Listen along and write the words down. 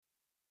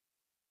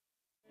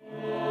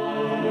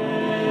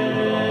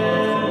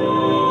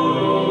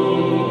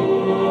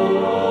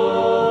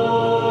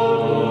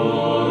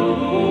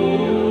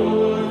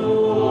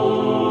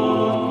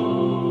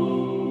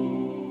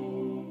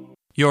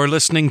You're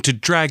listening to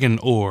Dragon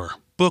Ore,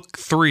 Book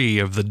 3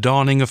 of the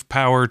Dawning of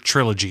Power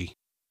trilogy,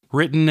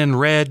 written and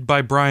read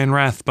by Brian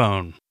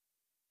Rathbone.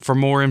 For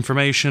more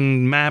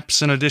information, maps,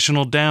 and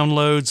additional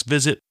downloads,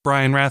 visit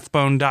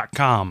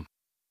brianrathbone.com.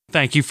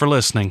 Thank you for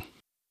listening.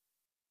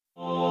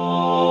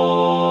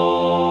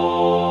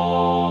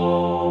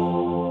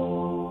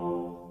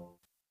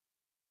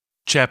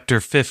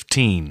 Chapter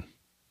 15.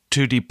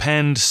 To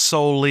depend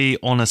solely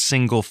on a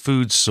single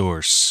food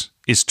source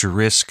is to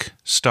risk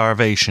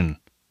starvation.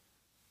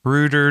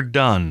 Reuter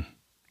Dunn,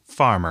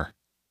 farmer.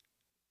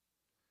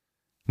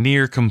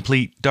 Near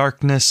complete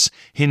darkness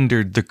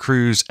hindered the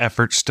crew's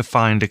efforts to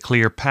find a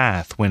clear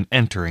path when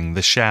entering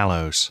the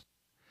shallows.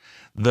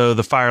 Though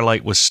the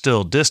firelight was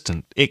still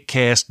distant, it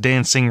cast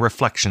dancing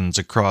reflections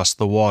across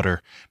the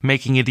water,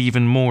 making it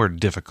even more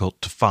difficult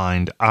to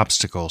find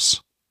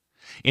obstacles.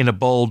 In a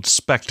bold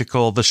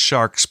spectacle, the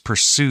sharks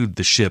pursued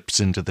the ships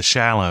into the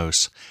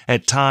shallows.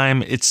 At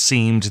times, it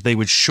seemed they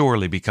would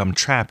surely become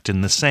trapped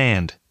in the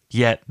sand,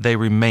 yet they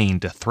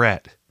remained a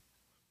threat.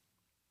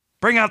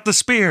 "Bring out the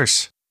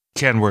spears,"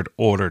 Kenward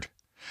ordered.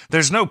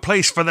 "There's no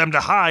place for them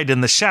to hide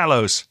in the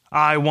shallows.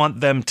 I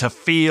want them to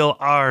feel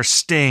our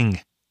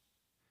sting."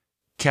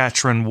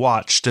 Katrin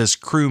watched as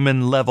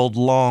crewmen leveled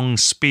long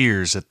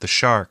spears at the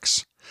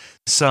sharks.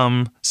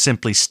 Some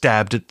simply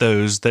stabbed at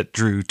those that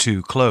drew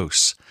too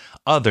close.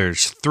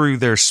 Others threw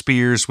their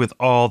spears with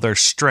all their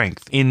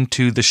strength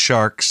into the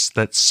sharks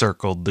that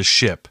circled the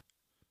ship.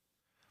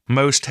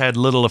 Most had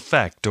little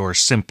effect or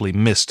simply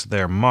missed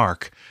their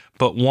mark,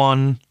 but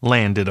one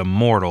landed a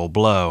mortal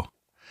blow.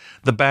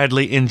 The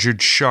badly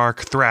injured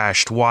shark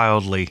thrashed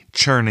wildly,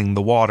 churning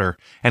the water,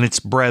 and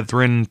its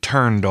brethren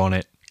turned on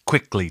it,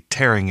 quickly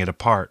tearing it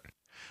apart.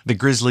 The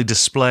grisly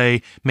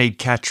display made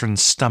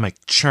Katrin's stomach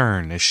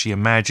churn as she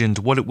imagined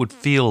what it would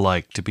feel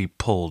like to be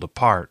pulled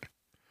apart.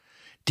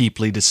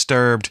 Deeply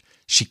disturbed,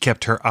 she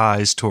kept her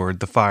eyes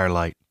toward the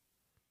firelight.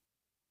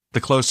 The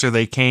closer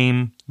they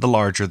came, the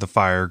larger the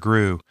fire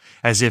grew,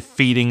 as if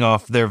feeding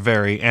off their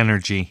very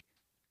energy.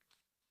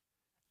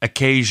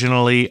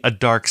 Occasionally, a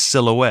dark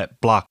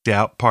silhouette blocked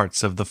out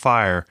parts of the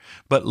fire,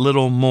 but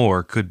little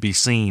more could be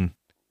seen.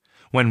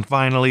 When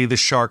finally the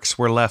sharks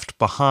were left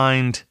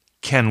behind,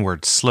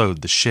 Kenward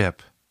slowed the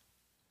ship.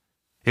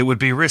 "It would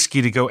be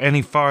risky to go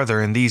any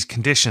farther in these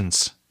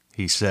conditions,"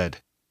 he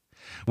said.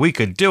 "We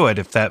could do it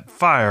if that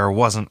fire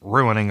wasn't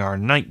ruining our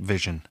night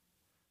vision.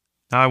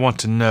 I want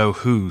to know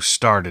who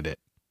started it."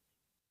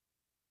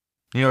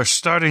 "You're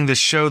starting to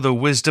show the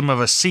wisdom of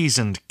a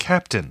seasoned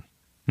captain,"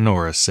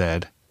 Nora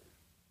said.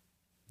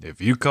 "If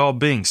you call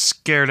being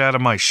scared out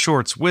of my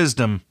shorts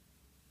wisdom,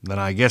 then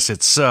I guess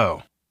it's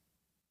so."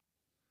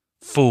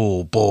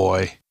 "Fool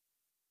boy."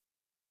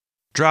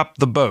 "Drop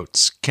the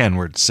boats,"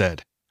 Kenward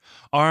said.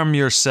 "Arm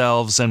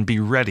yourselves and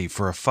be ready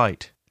for a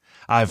fight.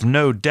 I've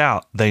no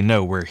doubt they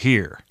know we're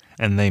here,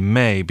 and they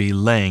may be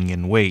laying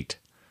in wait."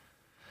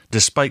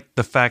 Despite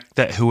the fact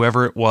that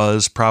whoever it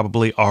was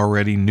probably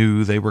already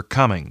knew they were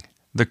coming,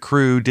 the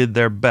crew did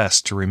their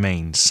best to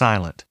remain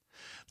silent.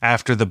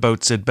 After the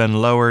boats had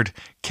been lowered,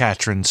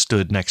 Katrin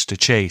stood next to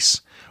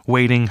Chase,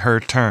 waiting her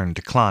turn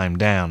to climb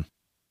down.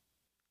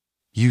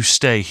 "You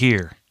stay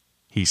here,"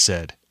 he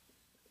said.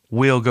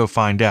 "We'll go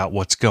find out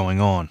what's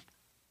going on."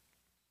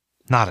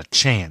 "Not a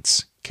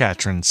chance,"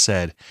 Katrin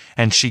said,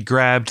 and she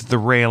grabbed the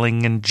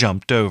railing and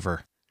jumped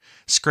over.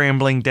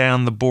 Scrambling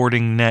down the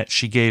boarding net,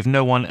 she gave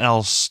no one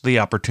else the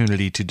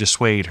opportunity to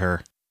dissuade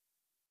her.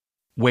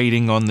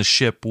 Waiting on the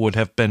ship would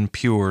have been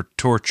pure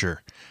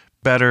torture.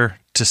 Better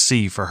to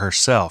see for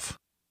herself.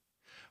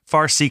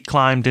 Farsi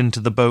climbed into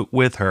the boat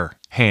with her,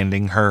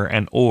 handing her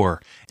an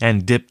oar,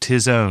 and dipped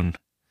his own.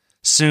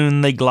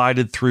 Soon they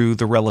glided through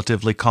the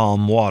relatively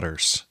calm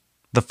waters.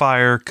 The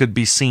fire could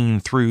be seen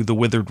through the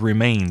withered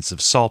remains of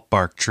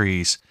saltbark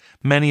trees,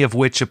 many of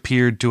which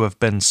appeared to have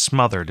been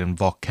smothered in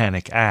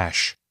volcanic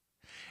ash.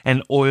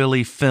 An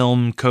oily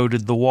film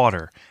coated the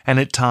water, and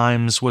at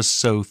times was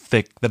so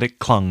thick that it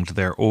clung to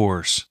their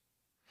oars.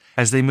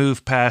 As they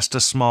moved past a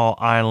small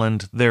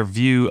island, their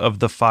view of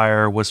the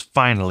fire was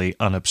finally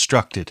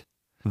unobstructed,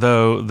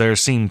 though there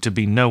seemed to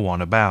be no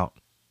one about.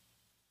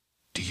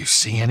 "Do you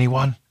see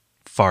anyone?"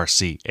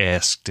 Farsi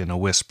asked in a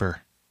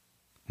whisper.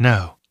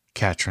 "No,"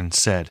 Katrin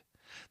said.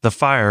 The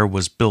fire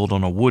was built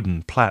on a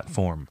wooden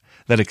platform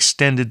that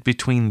extended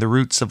between the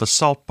roots of a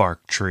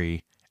saltbark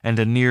tree and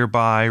a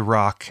nearby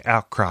rock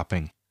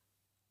outcropping.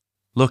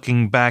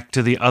 Looking back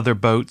to the other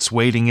boats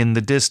waiting in the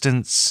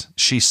distance,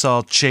 she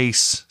saw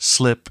Chase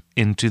slip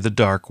into the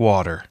dark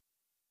water.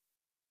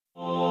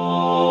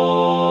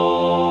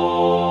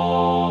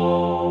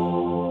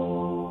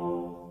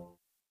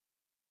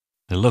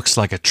 "It looks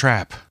like a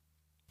trap,"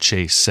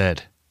 Chase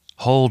said.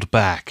 "Hold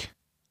back."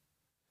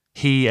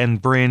 He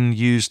and Bryn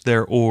used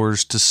their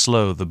oars to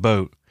slow the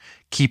boat,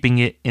 keeping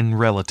it in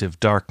relative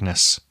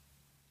darkness.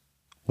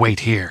 "Wait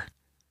here."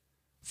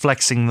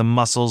 Flexing the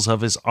muscles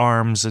of his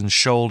arms and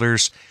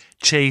shoulders,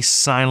 Chase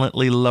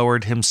silently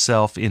lowered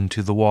himself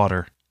into the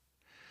water.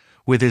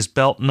 With his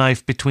belt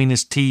knife between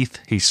his teeth,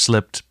 he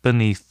slipped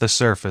beneath the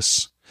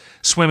surface.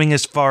 Swimming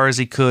as far as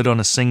he could on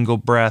a single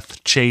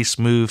breath, Chase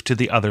moved to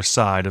the other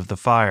side of the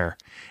fire,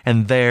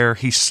 and there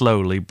he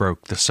slowly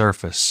broke the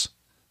surface.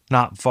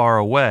 Not far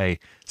away,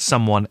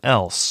 someone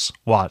else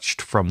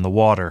watched from the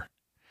water.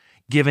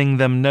 Giving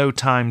them no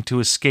time to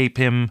escape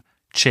him,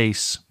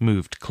 Chase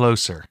moved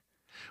closer.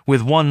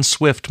 With one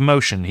swift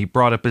motion, he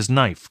brought up his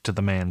knife to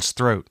the man's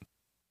throat.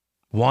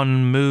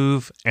 One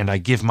move, and I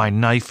give my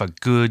knife a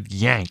good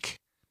yank.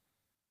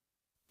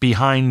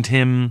 Behind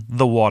him,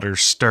 the water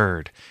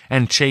stirred,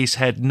 and Chase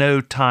had no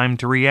time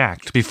to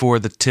react before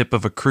the tip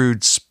of a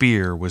crude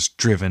spear was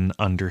driven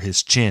under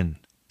his chin,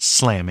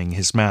 slamming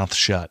his mouth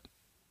shut.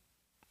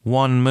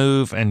 One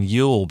move, and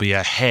you'll be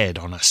a head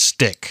on a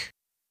stick.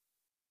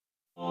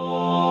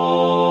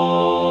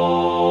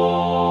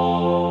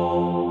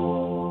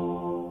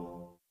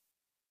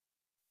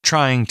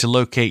 Trying to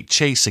locate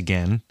Chase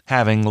again,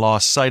 having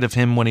lost sight of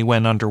him when he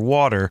went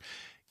underwater,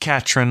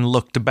 Katrin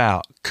looked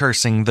about,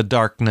 cursing the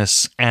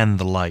darkness and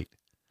the light.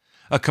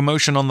 A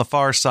commotion on the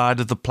far side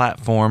of the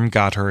platform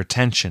got her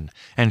attention,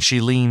 and she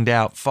leaned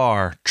out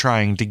far,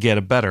 trying to get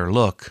a better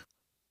look.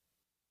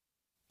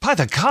 "By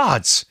the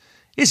gods!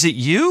 Is it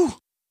you?"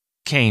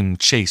 came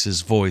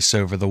Chase's voice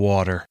over the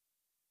water.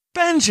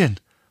 "Benjen!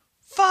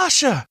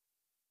 Fasha!"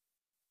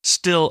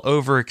 Still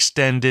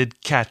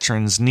overextended,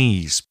 Katrin's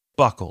knees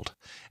buckled,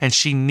 and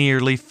she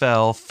nearly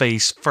fell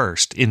face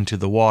first into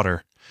the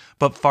water,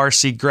 but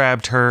Farsi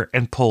grabbed her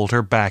and pulled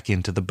her back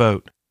into the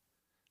boat.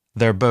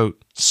 Their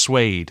boat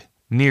swayed,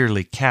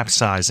 nearly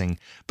capsizing,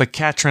 but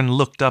Katrin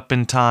looked up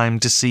in time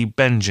to see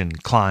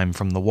Benjen climb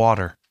from the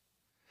water.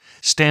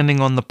 Standing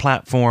on the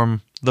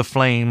platform, the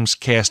flames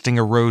casting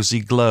a rosy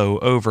glow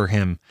over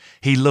him,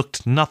 he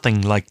looked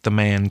nothing like the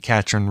man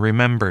Katrin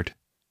remembered.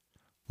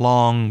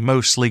 Long,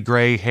 mostly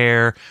gray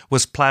hair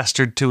was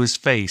plastered to his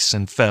face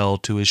and fell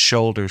to his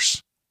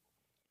shoulders.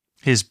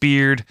 His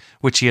beard,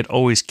 which he had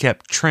always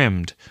kept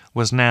trimmed,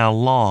 was now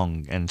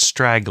long and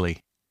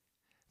straggly.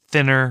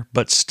 Thinner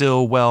but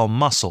still well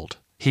muscled,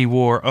 he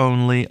wore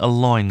only a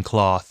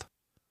loincloth.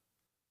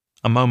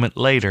 A moment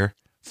later,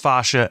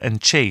 Fasha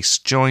and Chase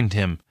joined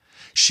him.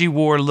 She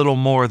wore little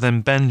more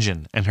than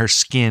Benjen, and her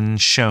skin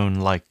shone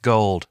like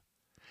gold.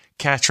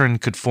 Katrin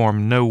could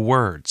form no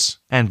words,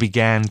 and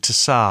began to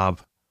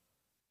sob.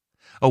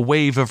 A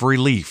wave of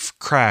relief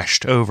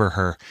crashed over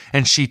her,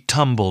 and she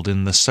tumbled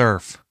in the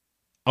surf.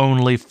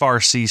 Only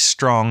Farsi's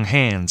strong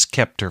hands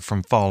kept her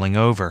from falling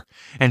over,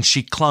 and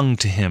she clung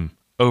to him,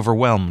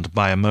 overwhelmed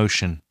by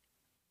emotion.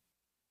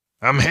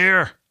 "I'm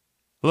here,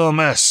 little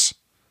miss,"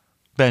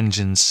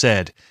 Benjen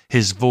said,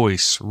 his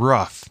voice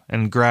rough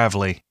and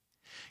gravelly.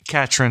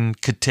 Katrin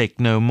could take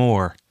no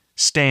more.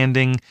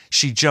 Standing,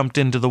 she jumped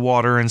into the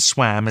water and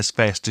swam as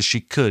fast as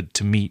she could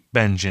to meet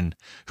Benjen,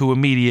 who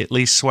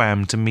immediately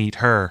swam to meet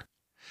her.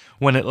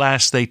 When at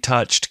last they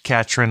touched,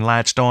 Katrin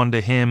latched on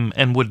to him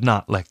and would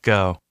not let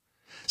go.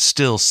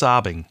 Still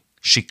sobbing,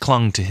 she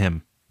clung to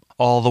him,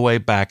 all the way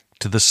back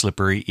to the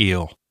slippery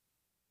eel.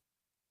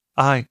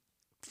 "I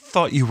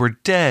thought you were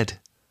dead.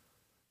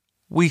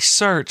 We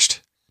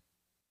searched."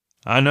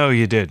 "I know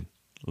you did,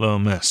 little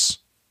miss.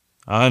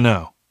 I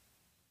know.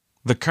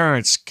 The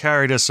currents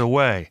carried us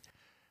away,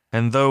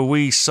 and though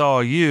we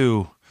saw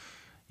you,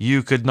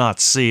 you could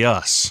not see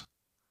us.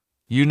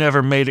 You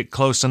never made it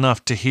close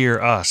enough to hear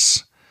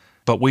us,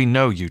 but we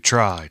know you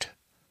tried."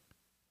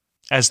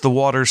 As the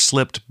water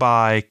slipped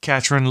by,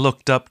 Katrin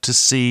looked up to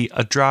see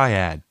a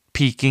dryad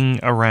peeking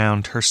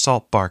around her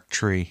saltbark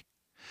tree.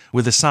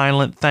 With a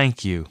silent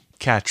thank you,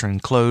 Katrin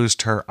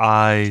closed her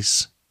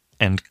eyes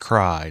and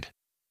cried.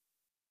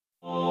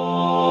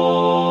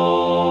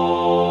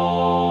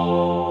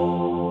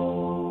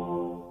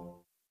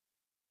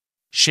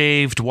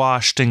 Shaved,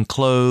 washed, and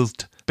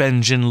clothed,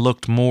 Benjen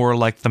looked more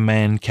like the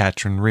man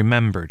Katrin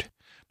remembered,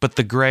 but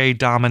the gray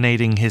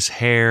dominating his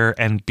hair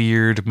and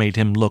beard made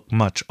him look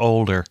much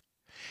older.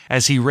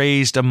 As he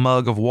raised a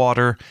mug of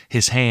water,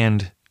 his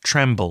hand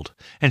trembled,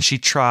 and she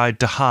tried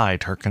to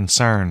hide her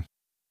concern.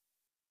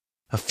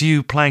 "A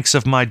few planks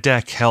of my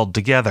deck held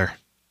together,"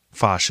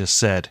 Fasha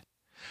said.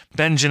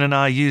 "Benjen and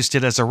I used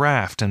it as a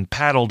raft and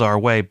paddled our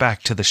way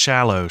back to the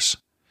shallows.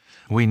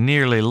 We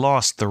nearly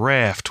lost the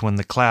raft when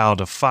the cloud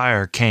of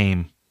fire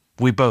came.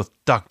 We both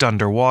ducked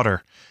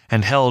underwater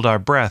and held our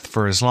breath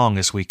for as long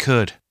as we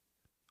could.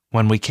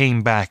 When we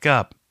came back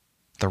up,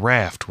 the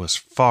raft was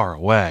far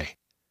away."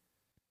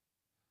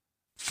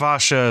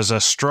 "Fasha is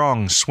a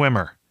strong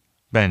swimmer,"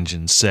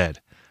 Benjen said,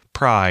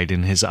 pride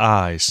in his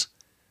eyes.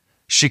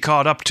 "She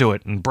caught up to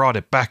it and brought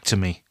it back to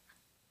me."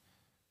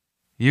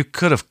 "You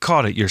could have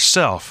caught it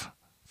yourself,"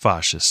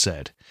 Fasha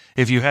said,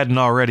 "if you hadn't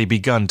already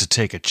begun to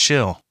take a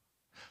chill.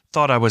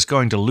 Thought I was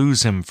going to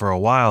lose him for a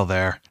while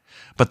there,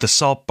 but the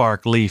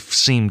saltbark leaf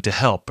seemed to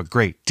help a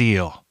great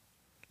deal.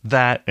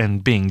 That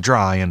and being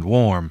dry and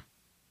warm."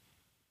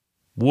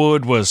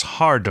 "Wood was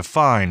hard to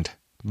find,"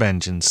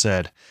 Benjen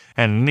said,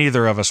 "and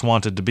neither of us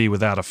wanted to be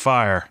without a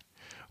fire.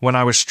 When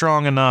I was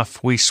strong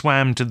enough, we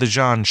swam to the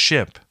Jean's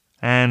ship,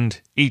 and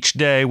each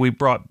day we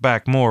brought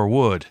back more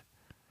wood.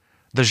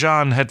 The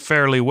Jeanne had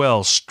fairly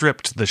well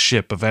stripped the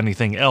ship of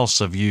anything else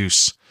of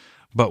use,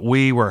 but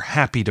we were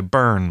happy to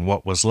burn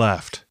what was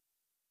left.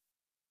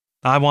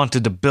 I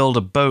wanted to build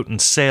a boat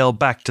and sail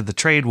back to the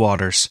trade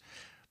waters,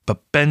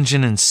 but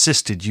Benjen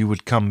insisted you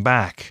would come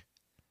back.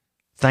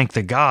 Thank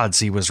the gods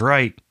he was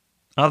right,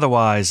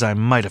 otherwise I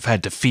might have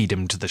had to feed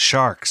him to the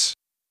sharks.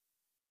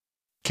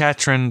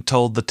 Katrin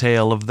told the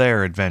tale of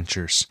their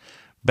adventures.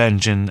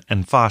 Benjen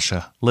and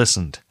Fasha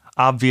listened,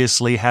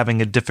 obviously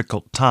having a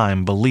difficult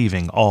time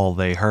believing all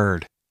they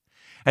heard.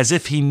 As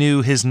if he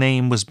knew his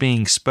name was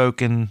being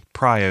spoken,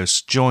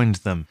 Prios joined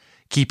them,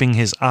 keeping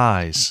his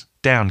eyes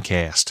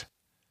downcast.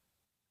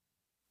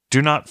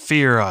 "Do not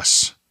fear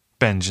us,"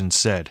 Benjen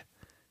said.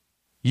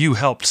 "You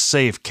helped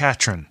save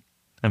Katrin,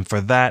 and for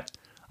that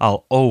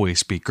I'll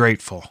always be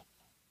grateful."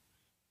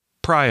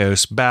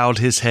 Prios bowed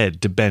his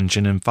head to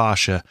Benjen and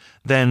Fasha,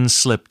 then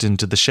slipped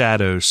into the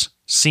shadows,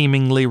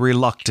 seemingly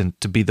reluctant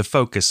to be the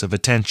focus of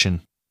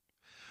attention.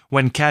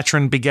 When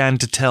Katrin began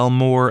to tell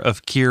more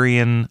of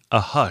Kyrian,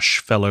 a hush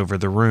fell over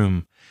the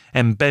room,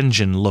 and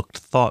Benjen looked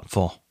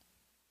thoughtful.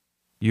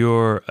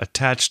 "You're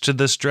attached to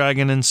this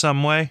dragon in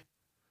some way?"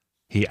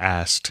 he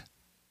asked.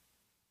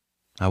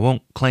 "I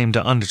won't claim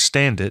to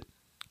understand it,"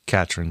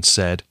 Katrin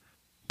said,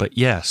 "but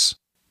yes,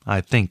 I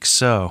think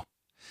so.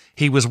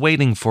 He was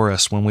waiting for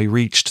us when we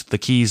reached the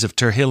Keys of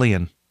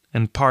Terhillion,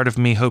 and part of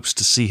me hopes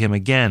to see him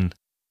again,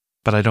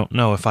 but I don't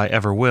know if I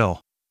ever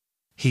will.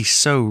 He's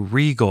so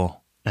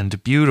regal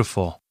and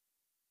beautiful.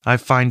 I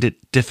find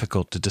it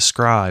difficult to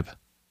describe.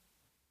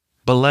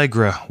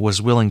 Belegra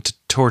was willing to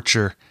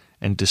torture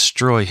and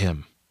destroy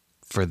him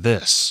for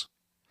this."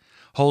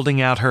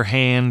 Holding out her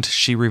hand,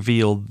 she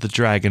revealed the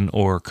dragon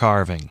ore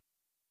carving.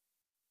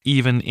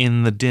 Even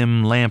in the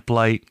dim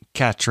lamplight,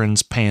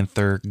 Katrin's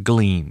panther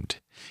gleamed.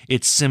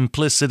 Its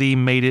simplicity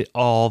made it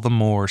all the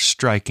more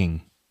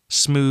striking.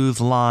 Smooth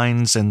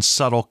lines and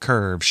subtle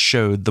curves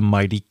showed the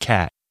mighty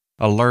cat,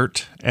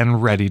 alert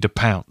and ready to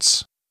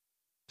pounce.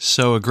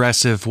 So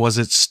aggressive was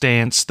its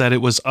stance that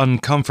it was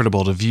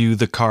uncomfortable to view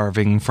the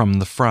carving from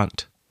the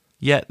front.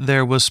 Yet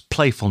there was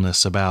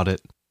playfulness about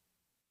it.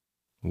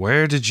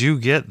 "Where did you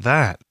get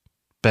that?"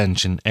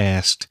 Benjen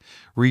asked,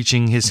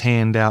 reaching his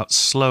hand out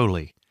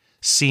slowly,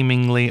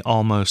 seemingly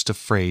almost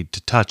afraid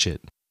to touch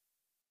it.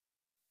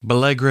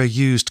 "Belegra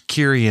used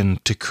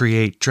Kyrian to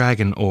create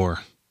dragon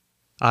ore.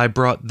 I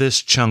brought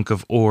this chunk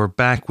of ore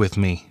back with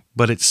me,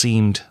 but it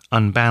seemed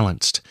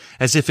unbalanced,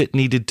 as if it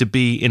needed to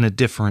be in a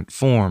different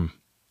form,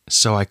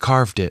 so I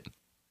carved it."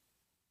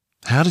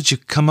 "How did you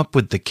come up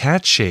with the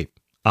cat shape?"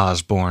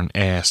 Osborne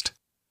asked.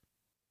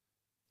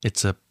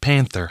 "It's a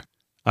panther,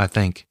 I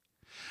think.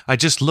 I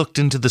just looked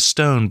into the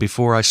stone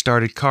before I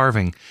started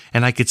carving,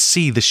 and I could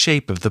see the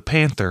shape of the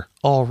panther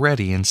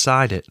already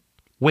inside it,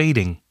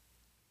 waiting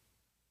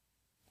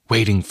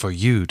for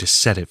you to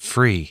set it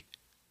free."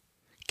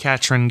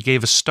 Katrin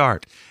gave a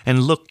start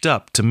and looked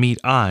up to meet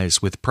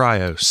eyes with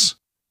Prios.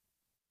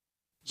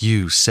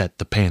 "You set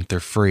the panther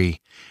free,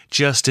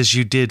 just as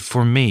you did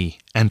for me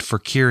and for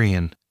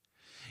Kyrian.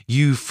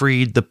 You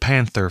freed the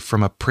panther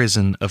from a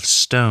prison of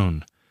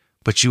stone,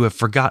 but you have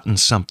forgotten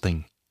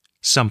something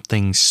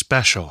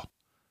special,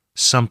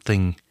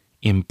 something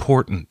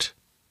important."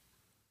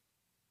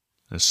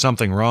 "Is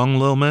something wrong,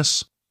 Lil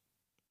Miss?"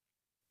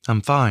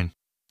 "I'm fine,"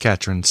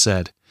 Katrin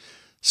said.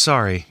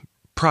 "Sorry,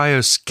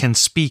 Prios can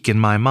speak in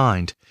my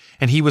mind,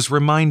 and he was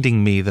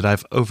reminding me that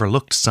I've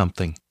overlooked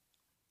something."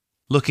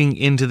 Looking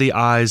into the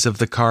eyes of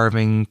the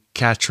carving,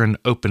 Katrin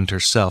opened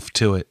herself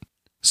to it,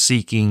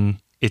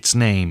 seeking its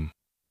name.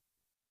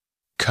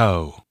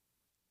 Ko.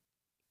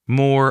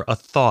 More a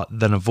thought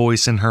than a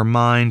voice in her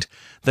mind,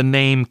 the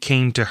name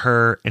came to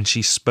her and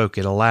she spoke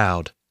it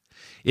aloud.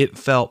 It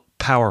felt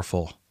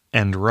powerful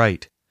and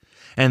right,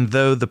 and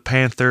though the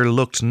panther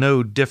looked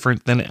no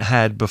different than it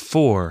had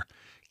before,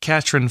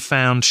 Katrin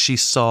found she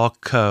saw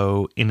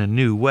Ko in a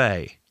new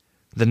way.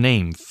 The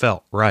name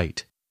felt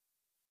right.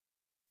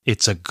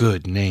 "It's a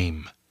good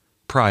name,"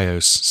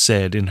 Prios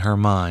said in her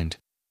mind.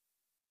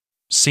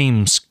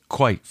 "Seems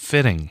quite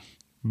fitting,"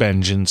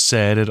 Benjen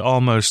said at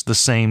almost the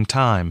same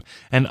time,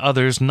 and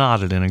others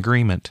nodded in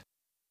agreement.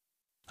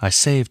 "I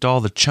saved all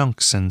the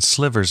chunks and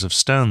slivers of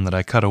stone that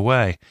I cut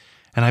away,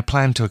 and I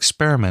plan to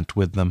experiment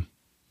with them.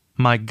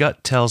 My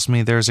gut tells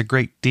me there's a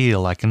great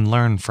deal I can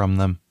learn from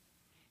them."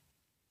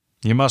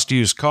 "You must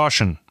use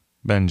caution,"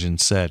 Benjen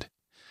said.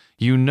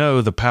 "You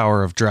know the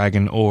power of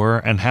dragon ore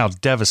and how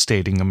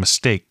devastating a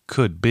mistake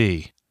could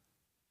be."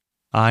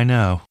 "I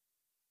know,"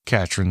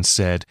 Katrin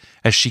said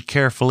as she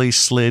carefully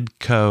slid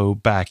Ko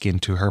back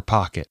into her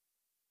pocket.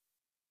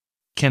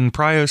 "Can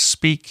Prios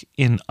speak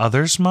in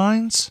others'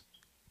 minds?"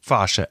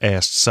 Fasha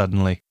asked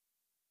suddenly.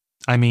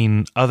 "I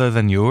mean, other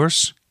than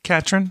yours,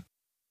 Katrin?"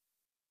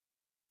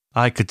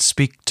 "I could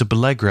speak to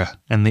Belegra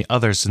and the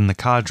others in the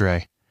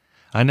cadre.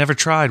 I never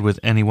tried with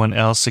anyone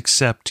else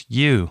except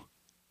you.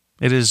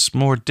 It is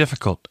more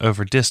difficult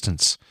over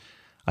distance.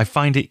 I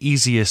find it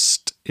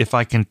easiest if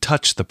I can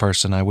touch the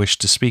person I wish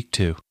to speak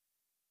to."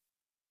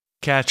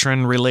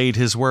 Katrin relayed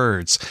his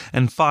words,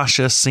 and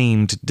Fasha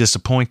seemed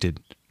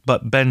disappointed,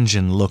 but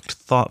Benjen looked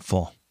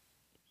thoughtful.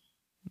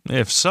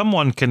 "If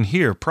someone can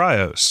hear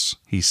Prios,"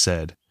 he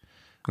said,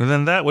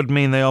 "then that would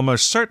mean they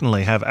almost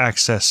certainly have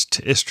access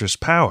to Istra's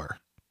power."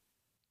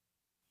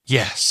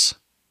 "Yes,"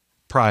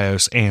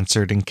 Prios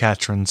answered in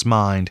Katrin's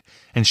mind,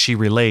 and she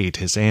relayed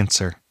his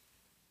answer.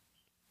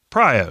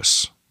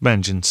 "Prios,"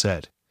 Benjen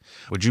said,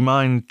 "would you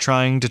mind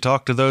trying to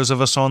talk to those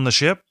of us on the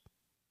ship?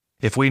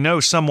 If we know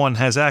someone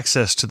has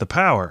access to the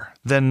power,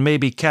 then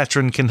maybe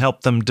Katrin can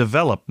help them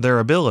develop their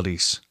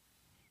abilities."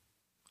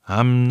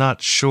 "I'm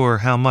not sure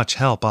how much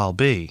help I'll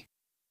be,"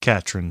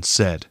 Katrin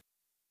said.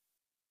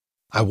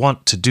 "I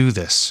want to do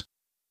this.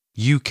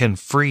 You can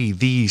free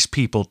these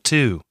people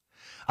too.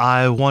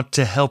 I want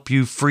to help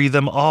you free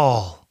them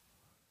all."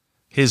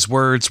 His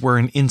words were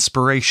an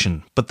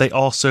inspiration, but they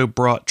also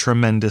brought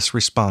tremendous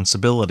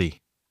responsibility,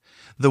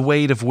 the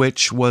weight of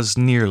which was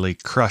nearly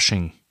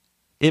crushing.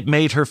 It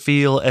made her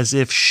feel as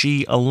if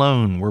she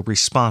alone were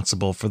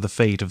responsible for the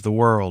fate of the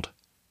world.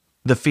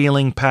 The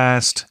feeling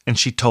passed, and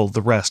she told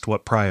the rest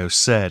what Prios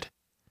said.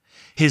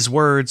 His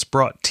words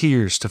brought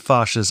tears to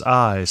Fasha's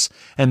eyes,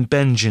 and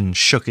Benjen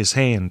shook his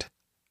hand.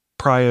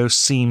 Prios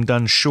seemed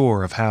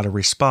unsure of how to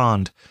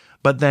respond,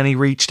 but then he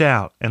reached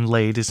out and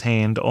laid his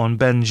hand on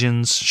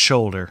Benjen's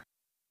shoulder.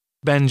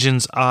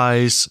 Benjen's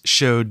eyes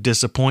showed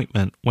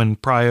disappointment when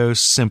Prios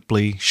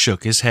simply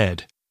shook his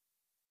head.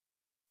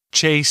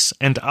 Chase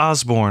and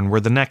Osborne were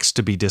the next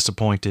to be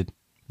disappointed,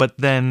 but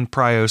then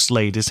Prios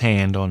laid his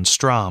hand on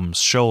Strom's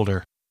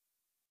shoulder.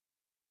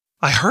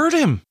 "I heard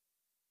him!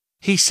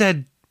 He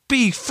said,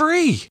 'Be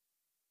free!'"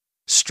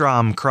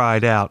 Strom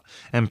cried out,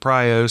 and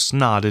Prios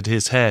nodded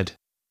his head.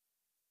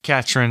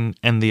 Katrin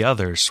and the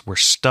others were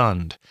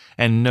stunned,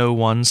 and no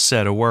one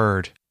said a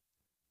word.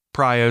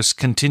 Prios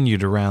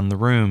continued around the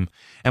room,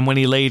 and when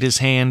he laid his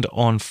hand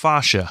on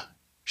Fasha,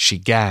 she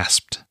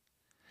gasped.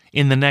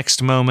 In the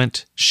next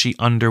moment, she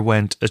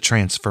underwent a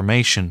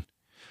transformation.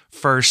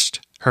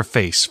 First, her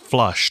face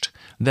flushed,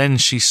 then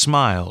she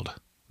smiled,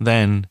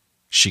 then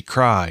she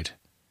cried.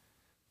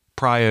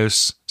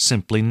 Prios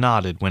simply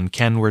nodded when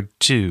Kenward,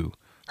 too,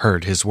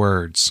 heard his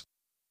words.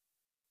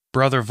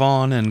 Brother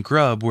Vaughn and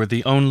Grubb were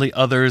the only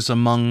others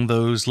among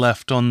those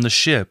left on the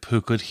ship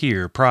who could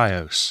hear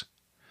Prios.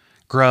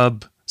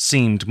 Grubb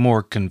seemed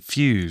more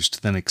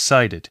confused than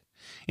excited.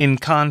 In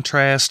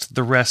contrast,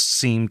 the rest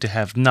seemed to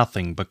have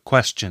nothing but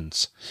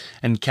questions,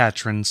 and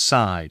Katrin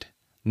sighed,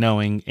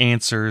 knowing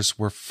answers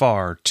were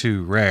far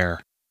too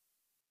rare.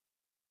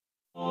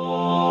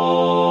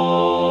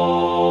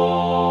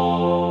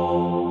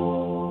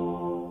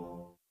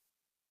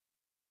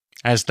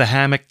 As the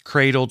hammock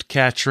cradled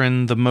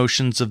Katrin, the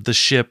motions of the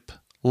ship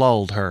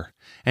lulled her,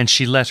 and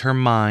she let her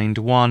mind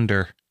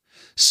wander.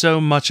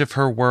 So much of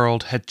her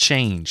world had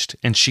changed,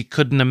 and she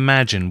couldn't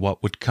imagine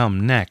what would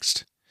come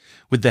next.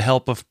 With the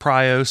help of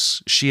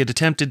Prios, she had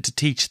attempted to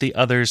teach the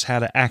others how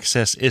to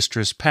access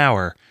Istra's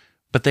power,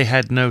 but they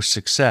had no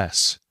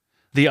success.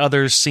 The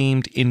others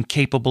seemed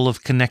incapable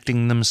of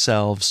connecting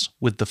themselves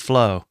with the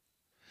flow.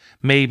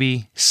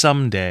 Maybe,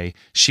 someday,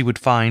 she would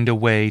find a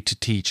way to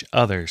teach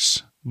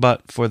others,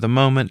 but for the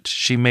moment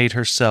she made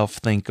herself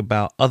think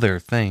about other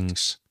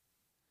things.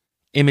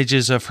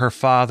 Images of her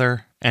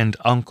father and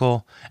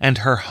uncle and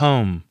her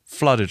home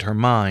flooded her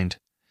mind.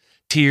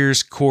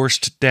 Tears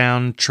coursed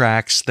down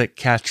tracks that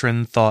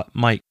Katrin thought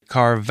might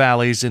carve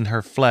valleys in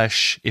her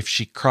flesh if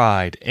she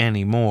cried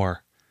any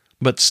more,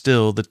 but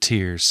still the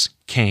tears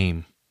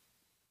came.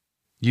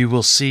 "You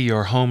will see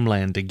your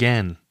homeland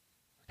again,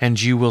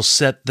 and you will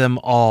set them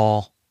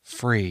all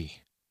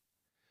free."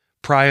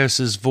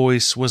 Prios's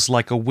voice was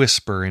like a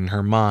whisper in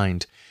her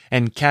mind,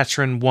 and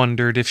Katrin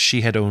wondered if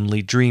she had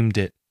only dreamed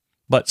it,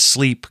 but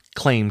sleep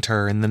claimed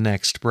her in the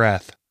next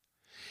breath.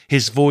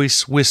 His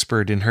voice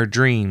whispered in her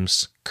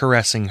dreams,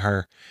 caressing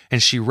her,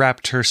 and she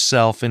wrapped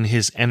herself in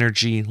his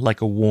energy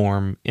like a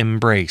warm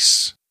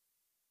embrace.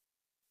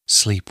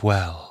 "Sleep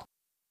well."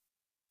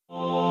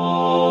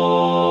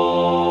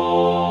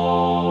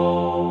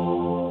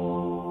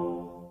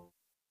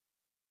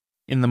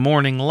 In the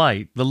morning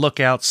light, the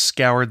lookouts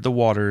scoured the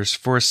waters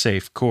for a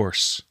safe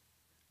course.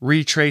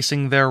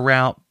 Retracing their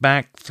route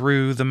back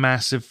through the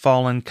massive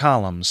fallen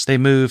columns, they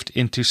moved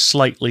into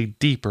slightly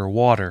deeper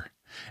water,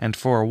 and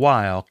for a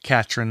while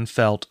Katrin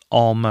felt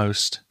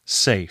almost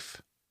safe.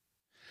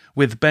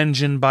 With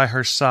Benjen by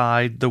her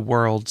side, the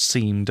world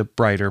seemed a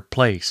brighter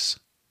place.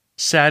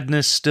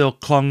 Sadness still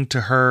clung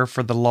to her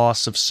for the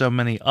loss of so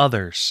many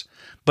others,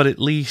 but at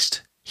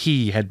least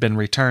he had been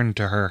returned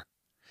to her,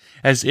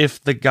 as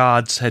if the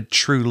gods had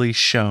truly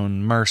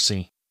shown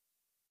mercy.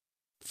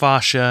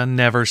 Fasha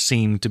never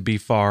seemed to be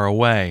far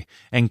away,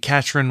 and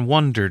Katrin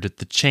wondered at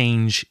the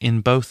change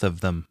in both of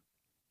them.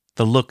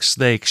 The looks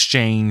they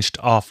exchanged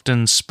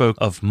often spoke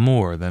of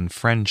more than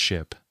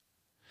friendship.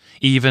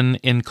 Even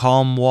in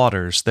calm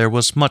waters there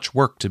was much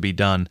work to be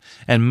done,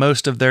 and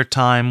most of their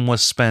time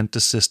was spent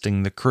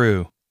assisting the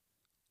crew.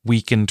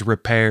 Weakened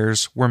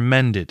repairs were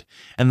mended,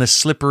 and the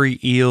slippery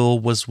eel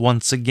was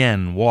once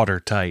again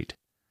watertight.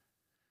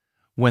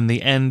 When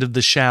the end of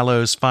the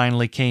shallows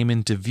finally came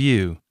into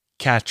view,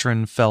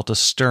 Katrin felt a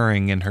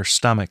stirring in her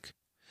stomach.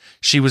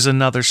 She was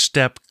another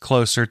step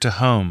closer to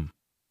home,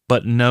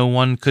 but no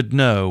one could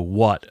know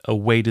what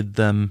awaited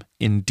them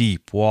in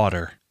deep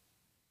water.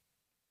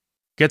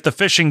 "Get the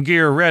fishing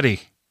gear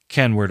ready,"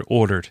 Kenward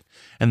ordered,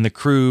 and the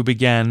crew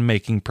began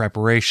making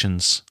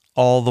preparations,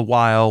 all the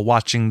while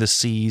watching the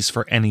seas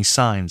for any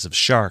signs of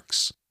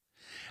sharks.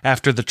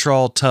 After the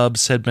trawl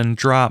tubs had been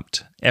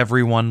dropped,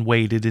 everyone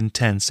waited in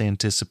tense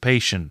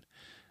anticipation.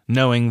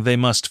 Knowing they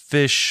must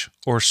fish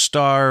or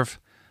starve,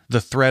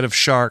 the threat of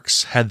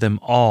sharks had them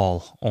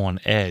all on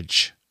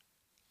edge.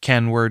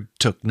 Kenward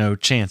took no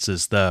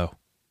chances, though.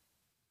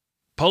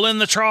 "Pull in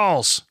the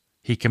trawls,"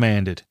 he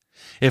commanded.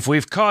 "If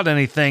we've caught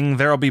anything,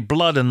 there'll be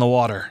blood in the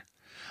water.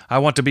 I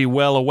want to be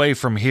well away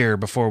from here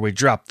before we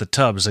drop the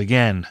tubs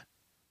again."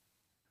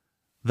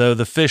 Though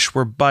the fish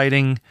were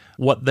biting,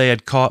 what they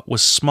had caught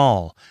was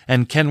small,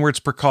 and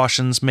Kenward's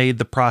precautions made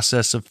the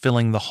process of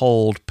filling the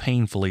hold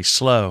painfully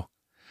slow.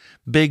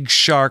 Big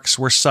sharks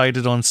were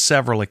sighted on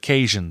several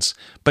occasions,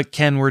 but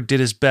Kenward did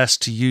his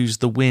best to use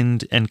the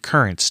wind and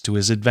currents to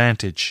his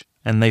advantage,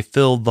 and they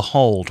filled the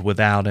hold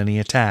without any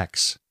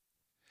attacks.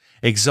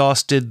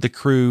 Exhausted, the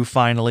crew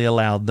finally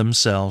allowed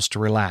themselves to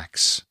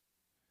relax.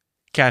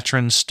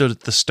 Katrin stood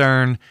at the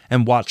stern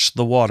and watched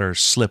the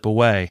waters slip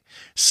away,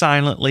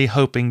 silently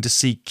hoping to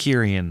see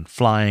Kyrian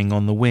flying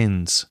on the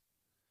winds.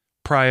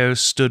 Prios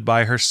stood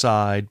by her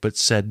side but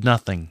said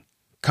nothing,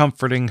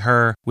 comforting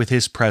her with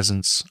his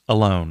presence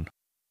alone.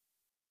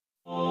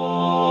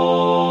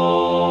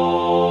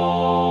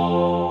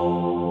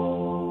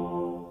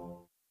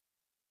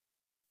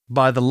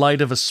 By the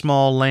light of a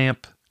small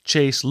lamp,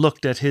 Chase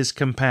looked at his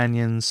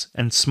companions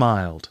and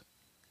smiled.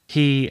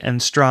 He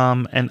and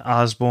Strom and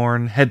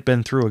Osborne had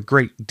been through a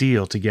great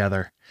deal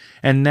together,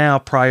 and now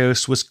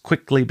Prios was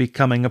quickly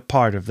becoming a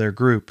part of their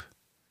group.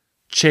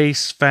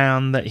 Chase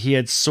found that he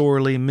had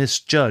sorely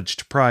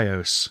misjudged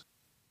Prios.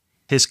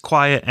 His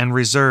quiet and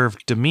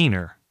reserved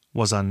demeanor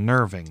was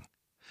unnerving.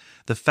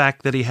 The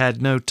fact that he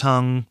had no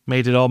tongue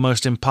made it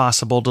almost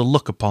impossible to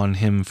look upon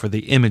him for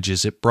the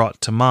images it brought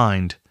to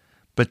mind,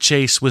 but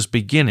Chase was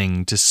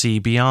beginning to see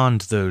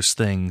beyond those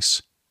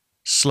things.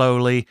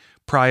 Slowly,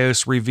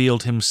 Prios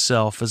revealed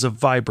himself as a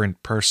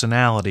vibrant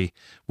personality,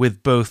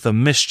 with both a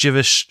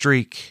mischievous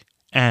streak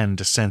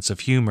and a sense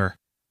of humor.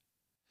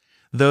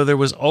 Though there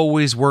was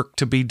always work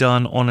to be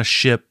done on a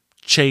ship,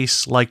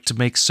 Chase liked to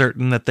make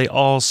certain that they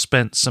all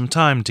spent some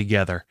time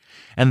together,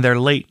 and their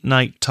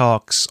late-night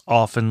talks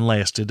often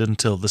lasted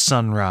until the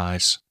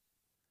sunrise.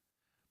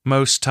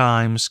 Most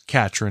times,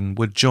 Katrin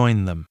would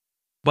join them,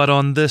 but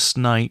on this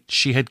night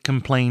she had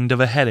complained of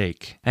a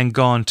headache and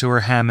gone to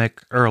her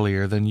hammock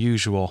earlier than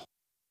usual.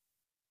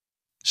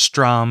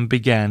 Strom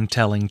began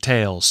telling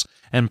tales,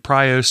 and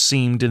Prios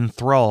seemed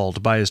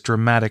enthralled by his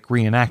dramatic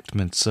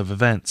reenactments of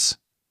events.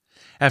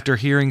 After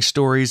hearing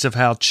stories of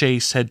how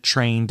Chase had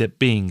trained at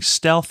being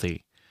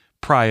stealthy,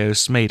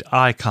 Prios made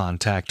eye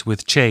contact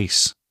with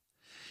Chase.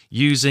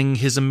 Using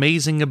his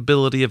amazing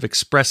ability of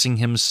expressing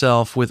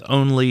himself with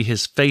only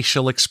his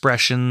facial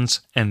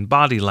expressions and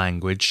body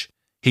language,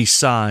 he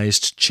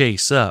sized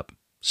Chase up,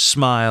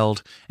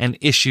 smiled, and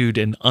issued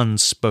an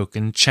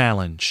unspoken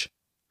challenge.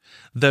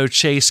 Though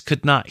Chase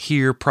could not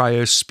hear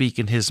Prios speak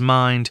in his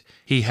mind,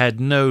 he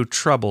had no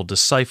trouble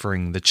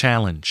deciphering the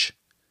challenge.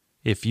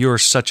 "If you're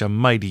such a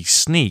mighty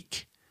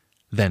sneak,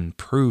 then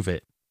prove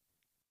it."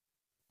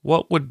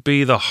 "What would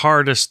be the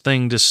hardest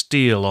thing to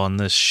steal on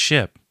this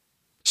ship?"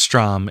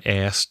 Strom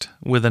asked,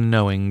 with a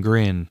knowing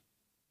grin.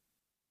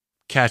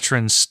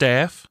 "Katrin's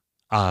staff?"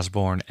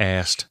 Osborne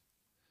asked.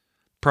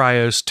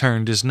 Prios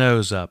turned his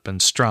nose up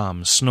and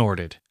Strom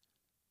snorted.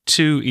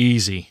 "Too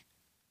easy.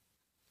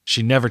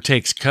 She never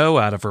takes Ko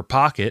out of her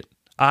pocket.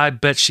 I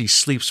bet she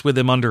sleeps with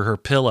him under her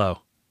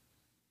pillow."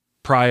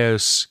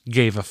 Prios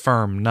gave a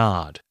firm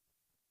nod.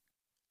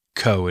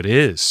 "Ko it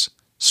is,"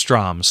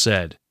 Strom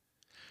said.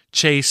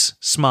 Chase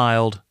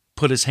smiled,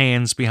 put his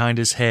hands behind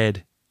his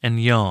head,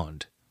 and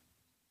yawned.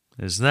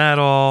 "Is that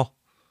all?"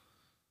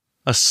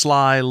 A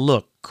sly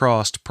look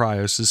crossed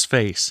Prios's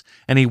face,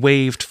 and he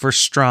waved for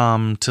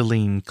Strom to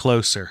lean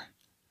closer.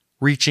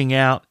 Reaching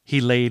out,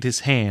 he laid his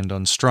hand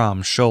on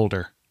Strom's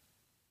shoulder.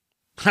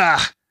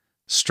 "Ha!"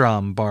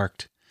 Strom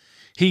barked.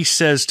 "He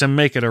says to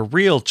make it a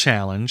real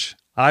challenge,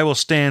 I will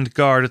stand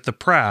guard at the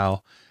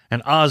prow,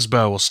 and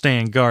Osbo will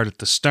stand guard at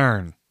the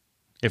stern.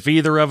 If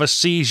either of us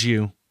sees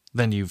you,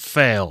 then you've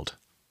failed."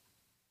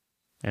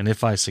 "And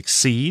if I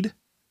succeed?"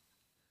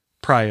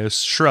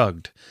 Prios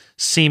shrugged,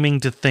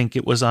 seeming to think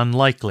it was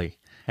unlikely,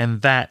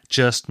 and that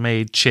just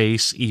made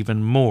Chase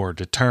even more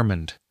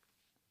determined.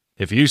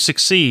 "If you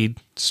succeed,"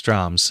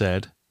 Strom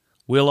said,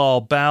 "we'll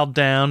all bow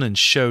down and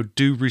show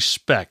due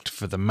respect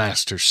for the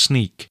master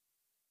sneak."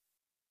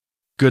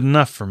 "Good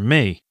enough for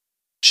me,"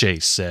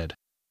 Chase said.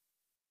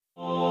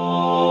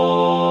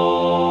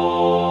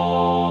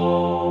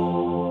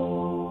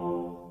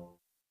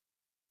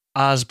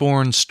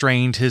 Osborne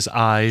strained his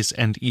eyes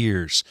and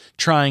ears,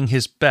 trying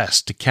his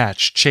best to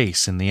catch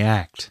Chase in the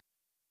act.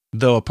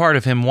 Though a part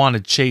of him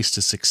wanted Chase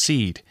to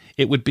succeed,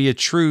 It would be a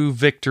true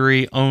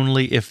victory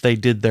only if they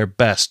did their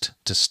best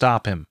to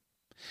stop him.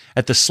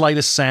 At the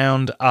slightest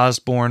sound,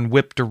 Osborn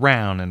whipped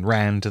around and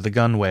ran to the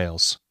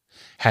gunwales.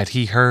 Had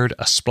he heard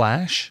a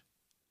splash?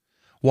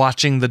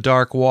 Watching the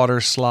dark water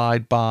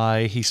slide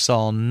by, he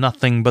saw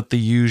nothing but the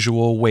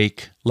usual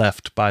wake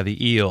left by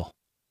the eel.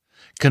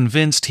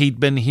 Convinced he'd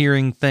been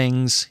hearing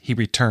things, he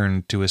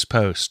returned to his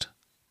post.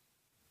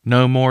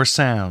 No more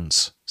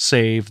sounds,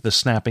 save the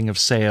snapping of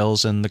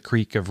sails and the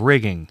creak of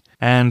rigging,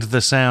 and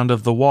the sound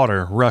of the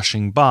water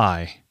rushing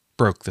by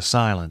broke the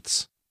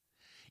silence.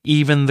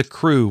 Even the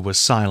crew was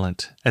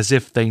silent, as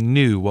if they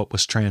knew what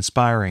was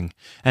transpiring,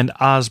 and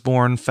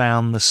Osborn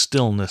found the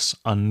stillness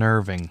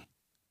unnerving.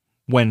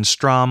 When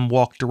Strom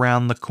walked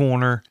around the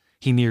corner,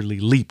 he nearly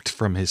leaped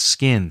from his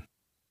skin.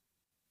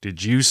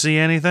 "Did you see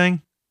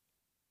anything?"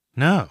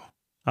 "No,"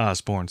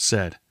 Osborn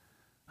said.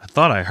 "I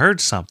thought I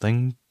heard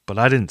something, but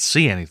I didn't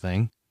see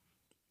anything."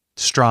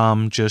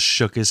 Strom just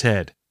shook his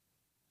head.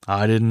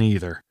 "I didn't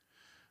either.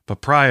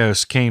 But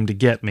Prios came to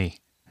get me,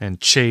 and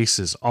Chase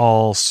is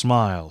all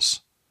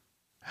smiles.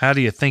 How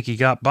do you think he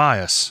got by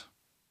us?"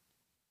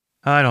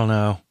 "I don't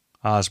know,"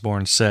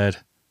 Osborn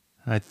said.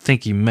 "I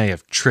think he may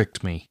have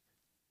tricked me.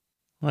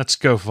 Let's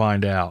go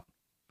find out."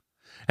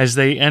 As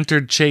they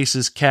entered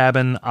Chase's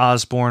cabin,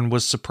 Osborn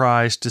was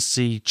surprised to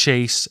see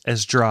Chase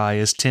as dry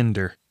as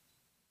tinder.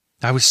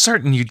 "I was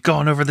certain you'd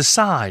gone over the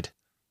side."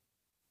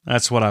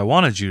 "That's what I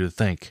wanted you to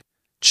think,"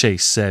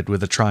 Chase said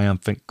with a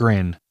triumphant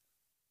grin.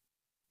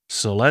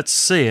 "So let's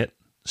see it,"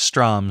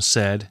 Strom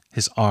said,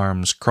 his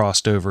arms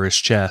crossed over his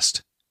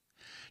chest.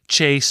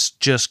 Chase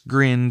just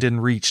grinned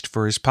and reached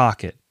for his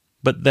pocket,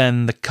 but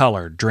then the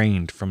color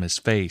drained from his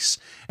face,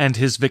 and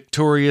his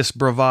victorious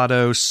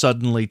bravado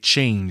suddenly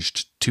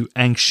changed to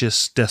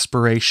anxious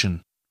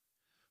desperation.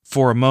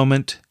 For a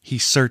moment, he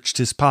searched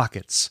his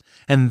pockets,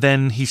 and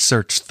then he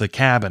searched the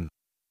cabin.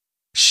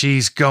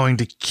 "She's going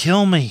to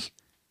kill me."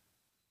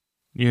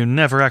 "You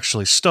never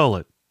actually stole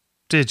it,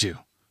 did you?"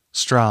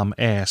 Strom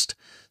asked,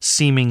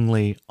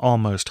 seemingly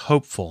almost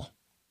hopeful.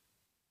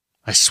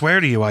 "I swear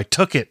to you I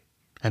took it,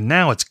 and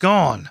now it's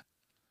gone."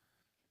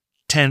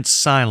 Tense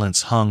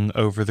silence hung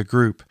over the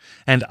group,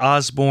 and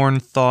Osborn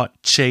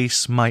thought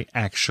Chase might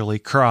actually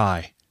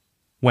cry.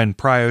 When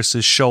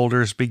Prios's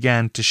shoulders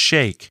began to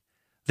shake,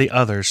 the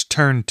others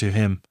turned to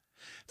him,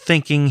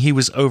 thinking he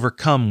was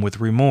overcome with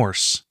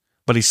remorse,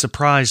 but he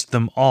surprised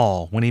them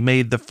all when he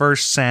made the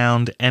first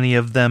sound any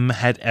of them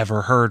had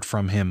ever heard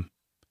from him.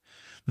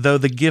 Though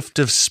the gift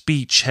of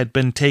speech had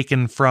been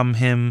taken from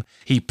him,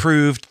 he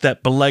proved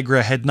that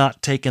Bellegra had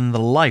not taken the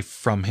life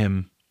from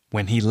him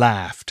when he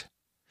laughed.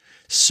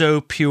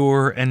 So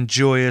pure and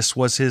joyous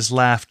was his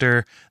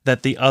laughter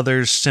that the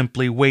others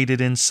simply waited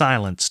in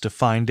silence to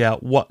find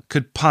out what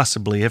could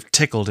possibly have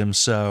tickled him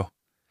so.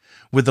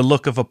 With a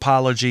look of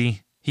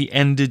apology, he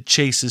ended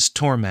Chase's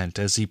torment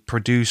as he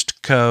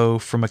produced Co.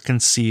 from a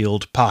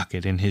concealed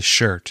pocket in his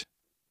shirt.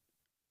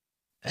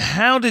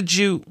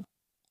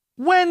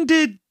 When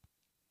did...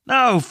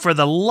 Oh, for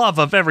the love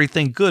of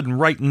everything good and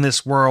right in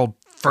this world,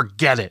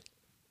 forget it.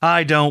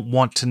 I don't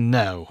want to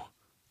know,"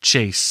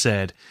 Chase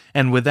said,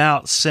 and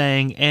without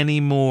saying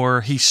any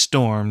more, he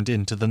stormed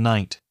into the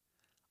night.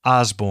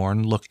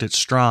 Osborn looked at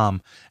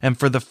Strom, and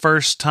for the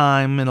first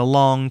time in a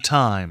long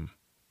time,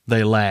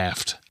 they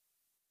laughed.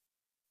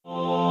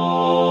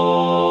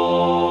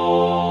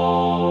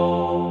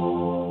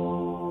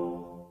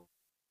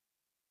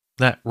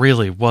 "That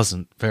really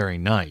wasn't very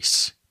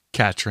nice,"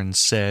 Katrin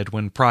said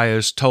when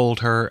Prios told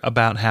her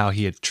about how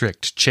he had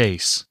tricked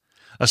Chase.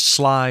 A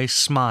sly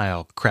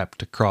smile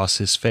crept across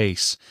his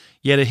face,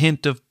 yet a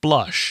hint of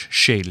blush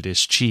shaded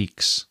his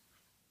cheeks.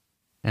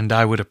 "And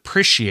I would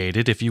appreciate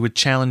it if you would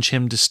challenge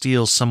him to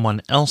steal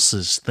someone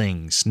else's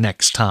things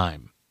next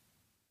time."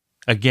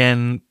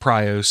 Again,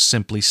 Prios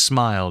simply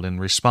smiled in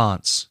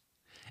response.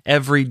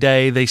 Every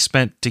day they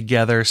spent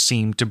together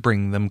seemed to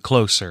bring them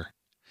closer.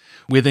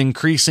 With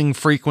increasing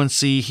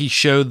frequency, he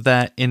showed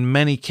that, in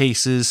many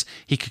cases,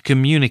 he could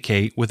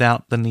communicate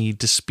without the need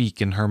to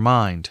speak in her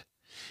mind.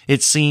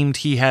 It seemed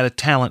he had a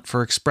talent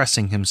for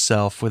expressing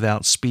himself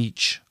without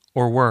speech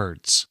or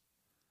words.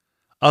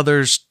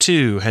 Others,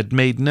 too, had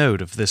made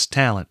note of this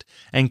talent,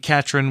 and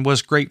Katrin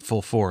was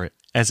grateful for it,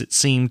 as it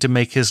seemed to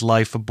make his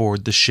life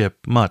aboard the ship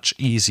much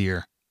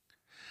easier.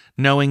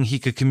 Knowing he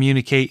could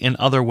communicate in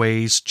other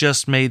ways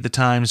just made the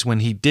times when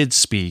he did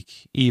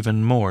speak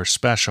even more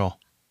special.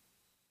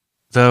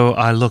 "Though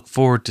I look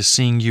forward to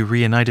seeing you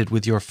reunited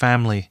with your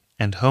family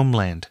and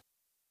homeland,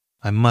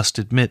 I must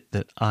admit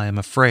that I am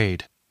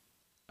afraid."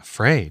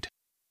 "Afraid?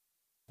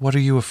 What are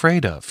you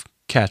afraid of?"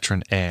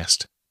 Katrin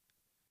asked.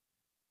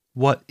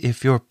 "What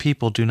if your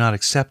people do not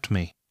accept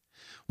me?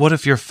 What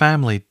if your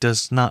family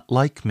does not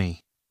like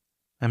me?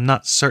 I'm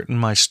not certain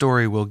my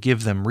story will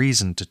give them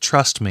reason to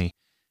trust me,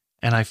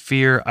 and I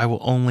fear I will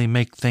only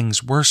make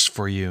things worse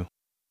for you."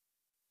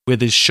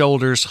 With his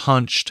shoulders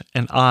hunched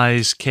and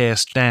eyes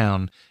cast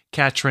down,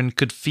 Katrin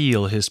could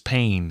feel his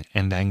pain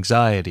and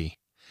anxiety.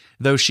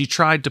 Though she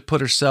tried to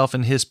put herself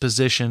in his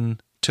position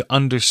to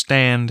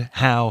understand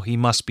how he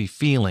must be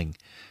feeling,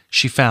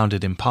 she found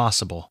it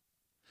impossible.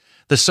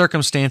 The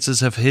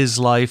circumstances of his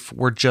life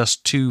were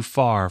just too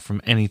far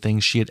from anything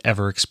she had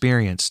ever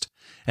experienced,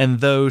 and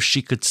though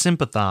she could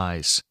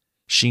sympathize,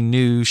 she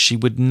knew she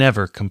would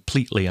never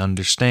completely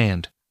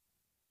understand.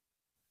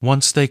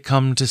 Once they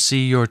come to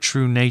see your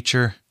true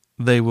nature,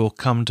 they will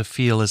come to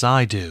feel as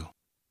I do.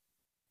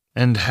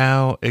 And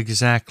how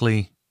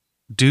exactly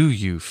do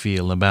you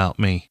feel about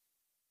me?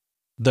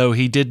 Though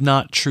he did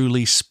not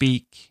truly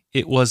speak,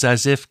 it was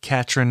as if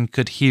Katrin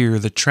could hear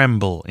the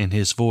tremble in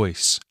his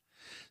voice.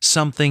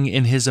 Something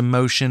in his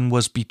emotion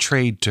was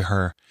betrayed to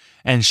her,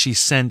 and she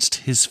sensed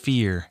his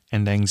fear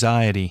and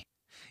anxiety.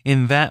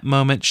 In that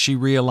moment she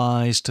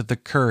realized the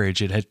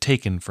courage it had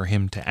taken for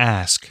him to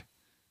ask.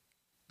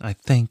 I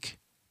think...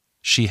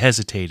 She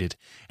hesitated,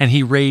 and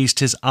he raised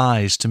his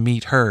eyes to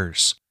meet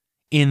hers.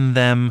 In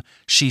them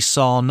she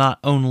saw not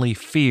only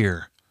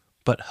fear,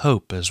 but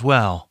hope as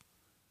well.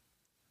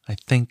 I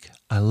think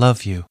I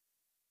love you.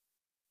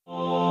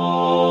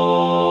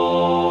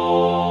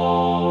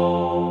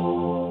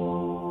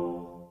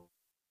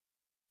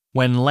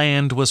 When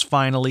land was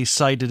finally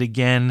sighted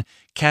again,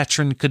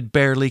 Katrin could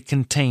barely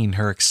contain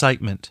her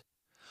excitement.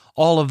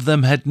 All of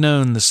them had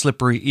known the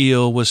slippery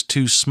eel was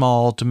too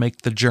small to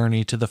make the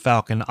journey to the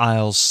Falcon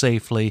Isles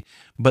safely,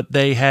 but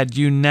they had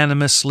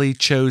unanimously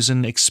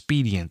chosen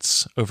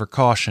expedience over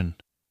caution.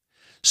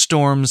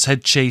 Storms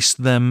had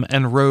chased them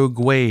and rogue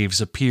waves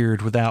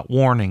appeared without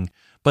warning,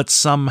 but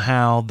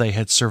somehow they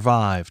had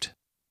survived.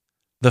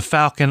 The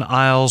Falcon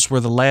Isles were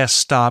the last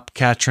stop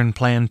Katrin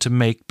planned to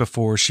make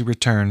before she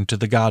returned to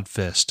the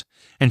Godfist,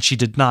 and she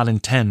did not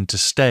intend to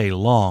stay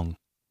long.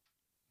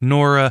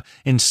 Nora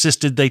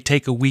insisted they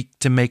take a week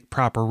to make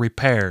proper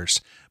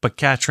repairs, but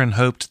Katrin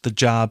hoped the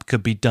job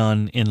could be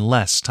done in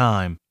less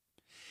time.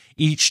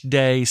 Each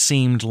day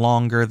seemed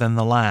longer than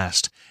the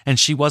last, and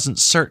she wasn't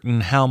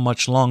certain how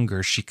much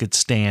longer she could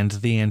stand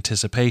the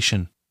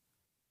anticipation.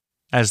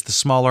 As the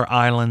smaller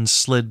islands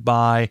slid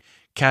by,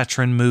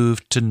 Katrin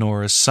moved to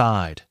Nora's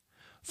side.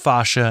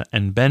 Fasha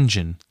and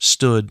Benjen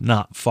stood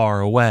not far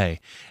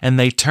away, and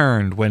they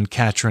turned when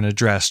Katrin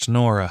addressed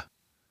Nora.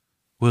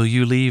 Will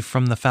you leave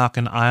from the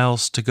Falcon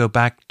Isles to go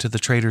back to the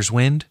Trader's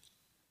Wind?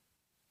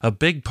 A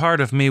big part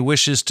of me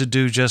wishes to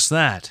do just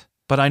that,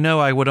 but I know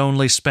I would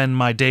only spend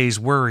my days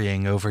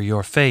worrying over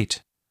your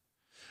fate.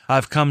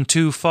 I've come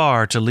too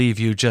far to leave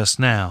you just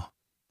now.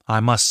 I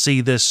must see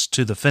this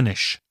to the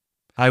finish.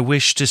 I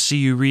wish to see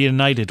you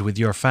reunited with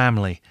your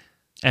family,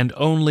 and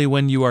only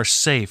when you are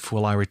safe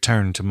will I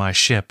return to my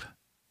ship,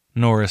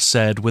 Nora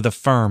said with a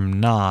firm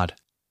nod.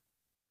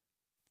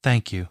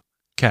 Thank you,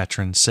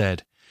 Katrin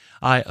said.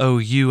 I owe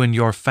you and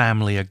your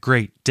family a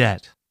great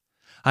debt.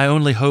 I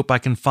only hope I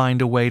can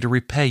find a way to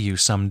repay you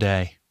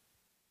someday.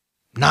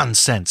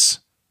 Nonsense,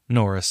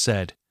 Nora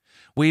said.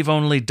 We've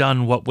only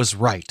done what was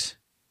right.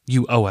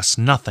 You owe us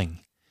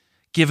nothing.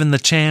 Given the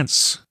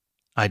chance,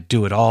 I'd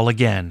do it all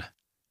again.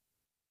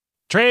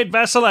 Trade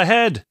vessel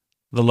ahead,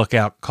 the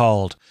lookout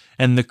called,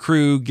 and the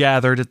crew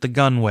gathered at the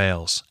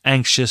gunwales,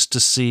 anxious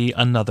to see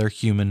another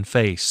human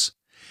face.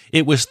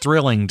 It was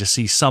thrilling to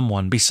see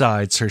someone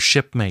besides her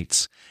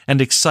shipmates,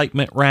 and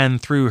excitement ran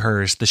through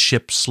her as the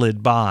ship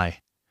slid by.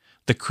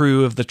 The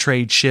crew of the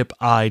trade ship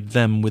eyed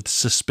them with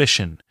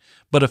suspicion,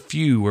 but a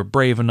few were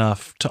brave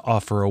enough to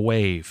offer a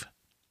wave.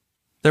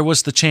 There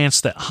was the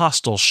chance that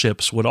hostile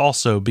ships would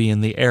also be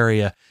in the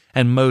area,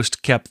 and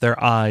most kept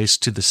their eyes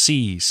to the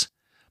seas,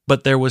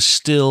 but there was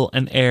still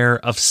an air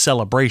of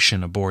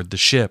celebration aboard the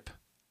ship.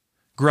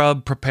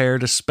 Grubb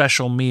prepared a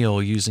special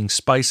meal using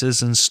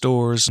spices and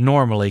stores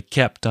normally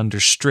kept under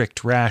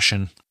strict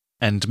ration,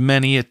 and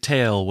many a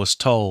tale was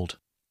told.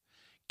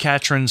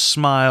 Katrin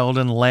smiled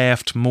and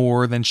laughed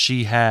more than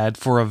she had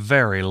for a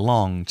very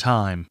long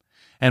time,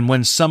 and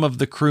when some of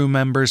the crew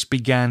members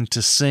began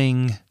to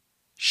sing,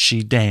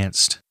 she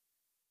danced.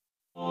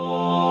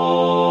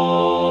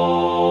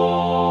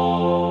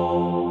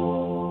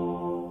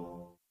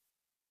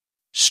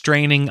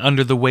 Straining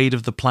under the weight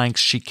of the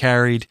planks she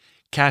carried,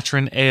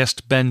 Katrin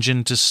asked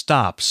Benjen to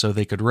stop so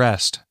they could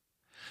rest.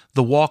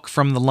 The walk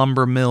from the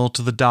lumber mill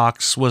to the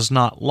docks was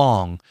not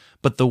long,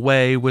 but the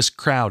way was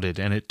crowded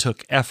and it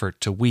took effort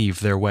to weave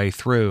their way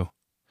through.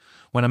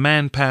 When a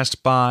man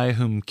passed by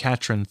whom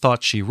Katrin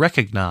thought she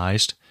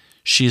recognized,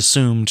 she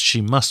assumed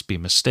she must be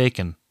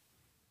mistaken.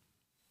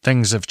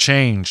 Things have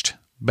changed,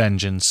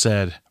 Benjen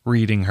said,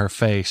 reading her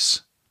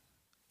face.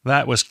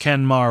 That was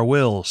Kenmar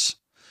Wills.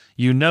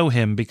 You know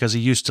him because he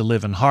used to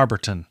live in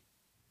Harborton.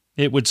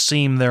 It would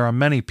seem there are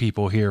many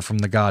people here from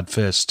the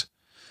Godfist.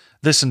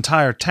 This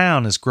entire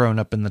town has grown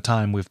up in the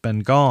time we've been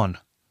gone.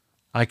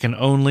 I can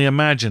only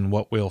imagine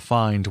what we'll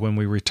find when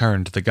we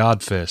return to the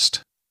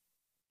Godfist.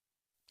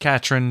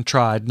 Katrin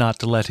tried not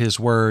to let his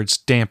words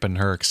dampen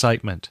her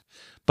excitement,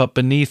 but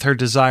beneath her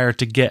desire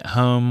to get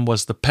home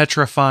was the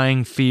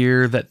petrifying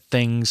fear that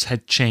things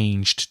had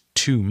changed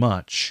too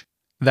much,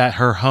 that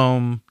her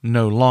home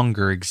no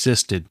longer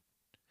existed.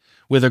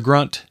 With a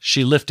grunt,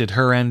 she lifted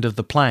her end of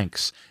the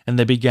planks, and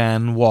they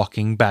began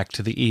walking back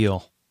to the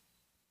eel.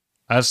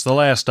 That's the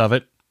last of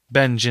it,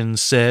 Benjen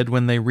said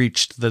when they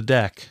reached the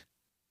deck.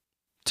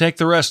 "Take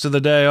the rest of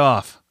the day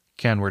off,"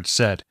 Kenward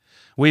said.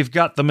 "We've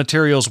got the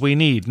materials we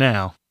need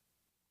now."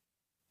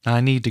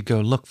 "I need to go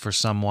look for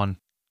someone,"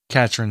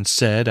 Katrin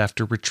said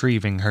after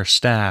retrieving her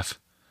staff.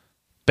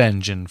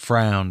 Benjen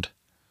frowned.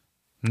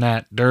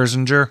 "Nat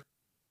Derzinger?"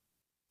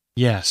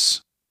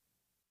 "Yes."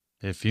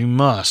 "If you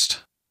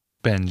must,"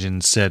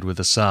 Benjen said with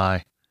a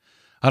sigh.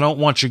 "I don't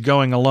want you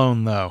going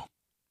alone, though.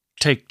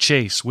 Take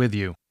Chase with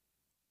you."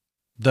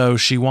 Though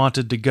she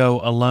wanted to go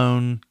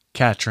alone,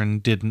 Katrin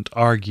didn't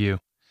argue.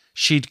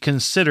 She'd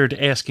considered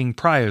asking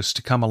Prios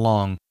to come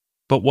along,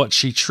 but what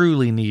she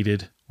truly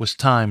needed was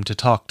time to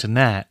talk to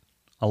Nat,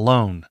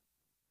 alone.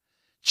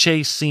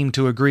 Chase seemed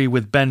to agree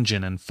with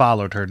Benjen and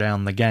followed her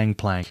down the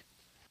gangplank.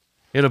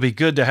 "It'll be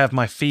good to have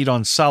my feet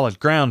on solid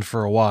ground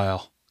for a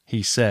while,"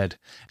 he said,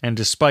 and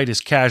despite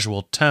his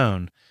casual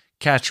tone,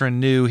 Katrin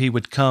knew he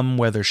would come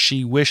whether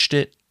she wished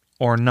it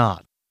or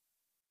not.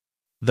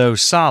 Though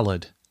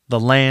solid, the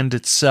land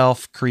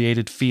itself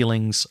created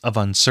feelings of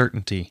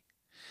uncertainty,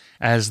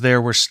 as there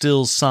were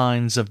still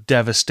signs of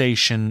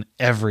devastation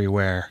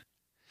everywhere.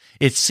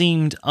 It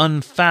seemed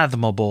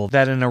unfathomable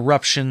that an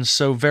eruption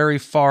so very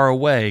far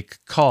away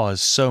could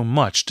cause so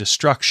much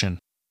destruction.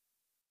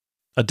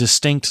 A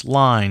distinct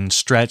line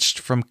stretched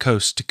from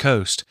coast to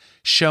coast,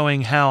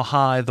 showing how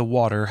high the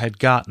water had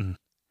gotten.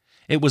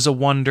 It was a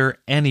wonder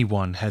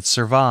anyone had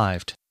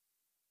survived.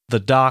 The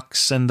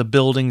docks and the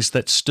buildings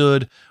that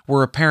stood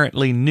were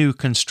apparently new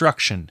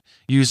construction,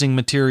 using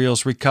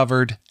materials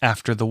recovered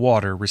after the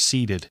water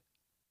receded.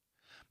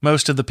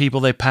 Most of the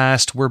people they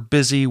passed were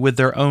busy with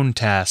their own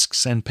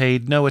tasks and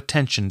paid no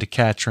attention to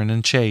Katrin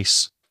and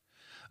Chase.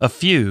 A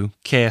few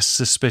cast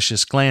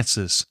suspicious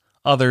glances,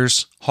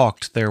 others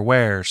hawked their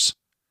wares.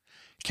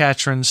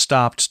 Katrin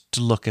stopped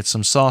to look at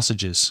some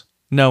sausages,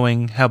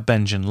 knowing how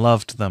Benjen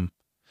loved them.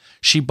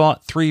 She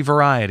bought 3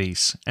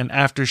 varieties, and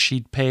after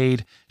she'd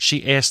paid,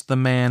 she asked the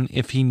man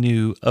if he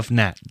knew of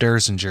Nat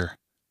Derzinger.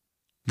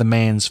 The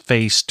man's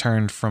face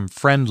turned from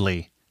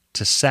friendly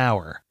to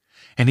sour,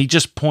 and he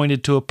just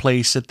pointed to a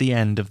place at the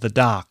end of the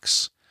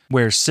docks,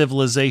 where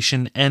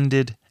civilization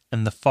ended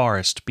and the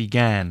forest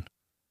began.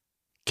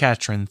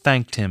 Katrin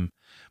thanked him,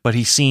 but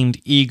he seemed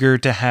eager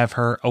to have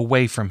her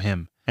away from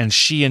him, and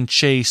she and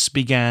Chase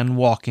began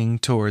walking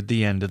toward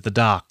the end of the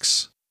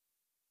docks.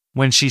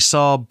 When she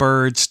saw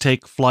birds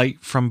take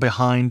flight from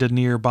behind a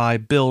nearby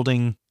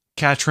building,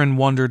 Katrin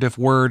wondered if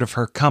word of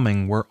her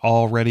coming were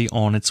already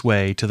on its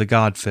way to the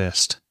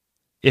Godfist.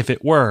 If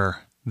it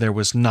were, there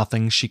was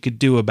nothing she could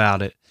do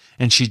about it,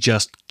 and she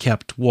just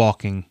kept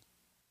walking.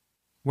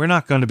 "We're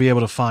not going to be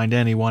able to find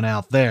anyone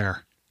out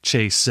there,"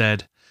 Chase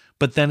said,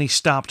 but then he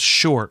stopped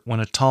short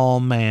when a tall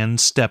man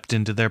stepped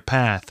into their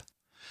path.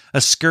 A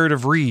skirt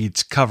of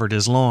reeds covered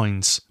his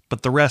loins,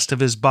 but the rest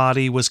of his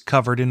body was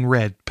covered in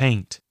red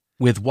paint,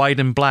 with white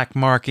and black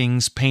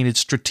markings painted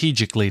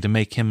strategically to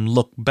make him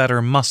look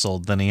better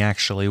muscled than he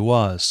actually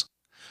was.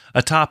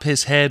 Atop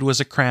his head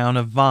was a crown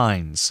of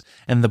vines,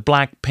 and the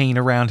black paint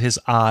around his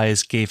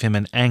eyes gave him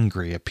an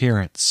angry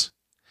appearance.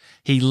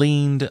 He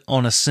leaned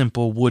on a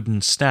simple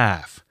wooden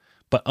staff,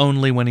 but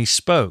only when he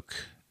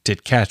spoke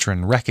did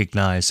Katrin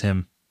recognize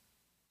him.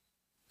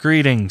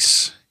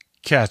 "Greetings,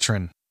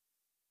 Katrin."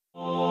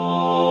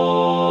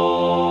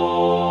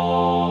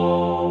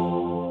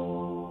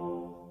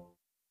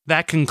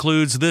 That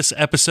concludes this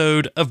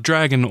episode of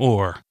Dragon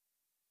Ore.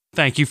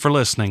 Thank you for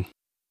listening.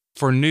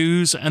 For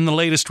news and the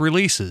latest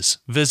releases,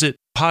 visit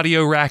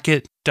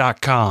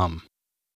PodioRacket.com.